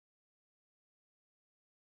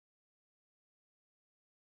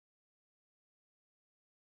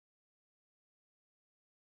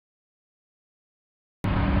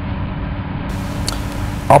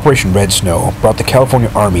Operation Red Snow brought the California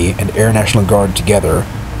Army and Air National Guard together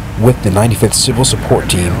with the 95th Civil Support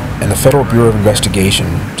Team and the Federal Bureau of Investigation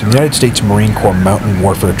to the United States Marine Corps Mountain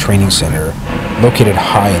Warfare Training Center located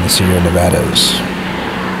high in the Sierra Nevadas.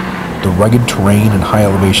 The rugged terrain and high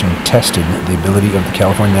elevation tested the ability of the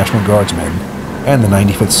California National Guardsmen and the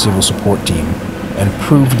 95th Civil Support Team and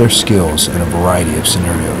proved their skills in a variety of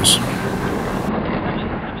scenarios.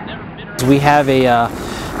 We have a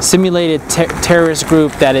simulated terrorist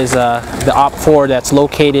group that is the Op 4 that's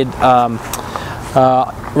located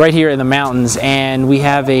right here in the mountains, and we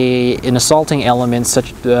have an assaulting element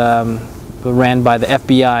ran by the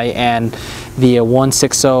FBI and the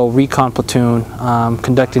 160 recon platoon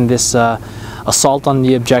conducting this assault on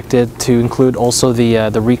the objective, to include also the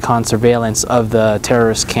recon surveillance of the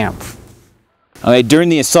terrorist camp. Okay, during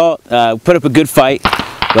the assault, put up a good fight,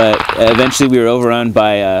 but eventually we were overrun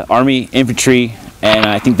by Army, Infantry, and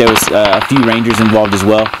I think there was a few Rangers involved as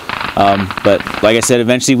well. But like I said,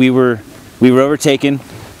 eventually we were overtaken,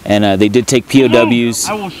 and they did take POWs.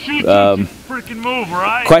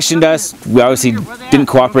 Questioned us. We obviously didn't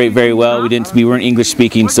cooperate very well. We weren't English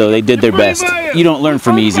speaking, so they did their best. You don't learn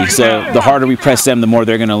from easy, so the harder we press them, the more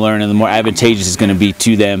they're going to learn, and the more advantageous it's going to be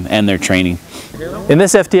to them and their training. In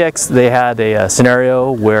this FTX, they had a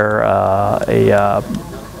scenario where a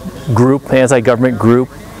anti-government group,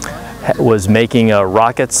 was making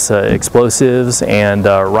rockets, explosives, and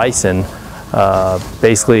ricin,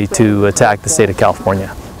 basically to attack the state of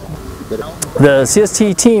California. The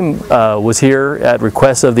CST team was here at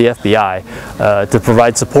request of the FBI to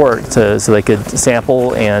provide support so they could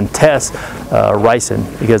sample and test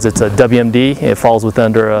ricin, because it's a WMD. It falls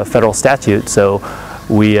under a federal statute, so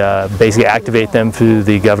we basically activate them through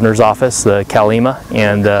the governor's office, the CalEMA,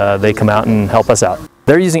 and they come out and help us out.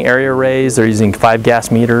 They're using area arrays, they're using 5 gas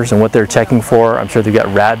meters, and what they're checking for, I'm sure they've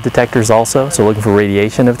got rad detectors also, so looking for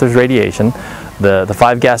radiation if there's radiation. The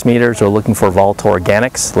 5 gas meters are looking for volatile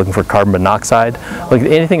organics, looking for carbon monoxide, looking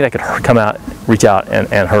at anything that could come out, reach out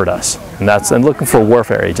and hurt us. And looking for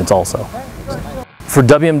warfare agents also. For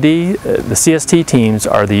WMD, the CST teams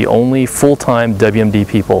are the only full-time WMD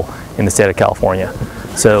people in the state of California.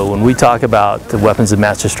 So when we talk about the weapons of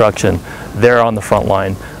mass destruction, they're on the front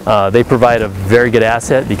line. They provide a very good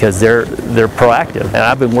asset because they're proactive. And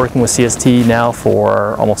I've been working with CST now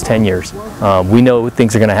for almost 10 years. We know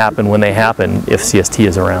things are going to happen when they happen if CST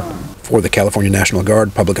is around. For the California National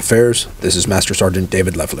Guard Public Affairs, this is Master Sergeant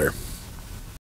David Loeffler.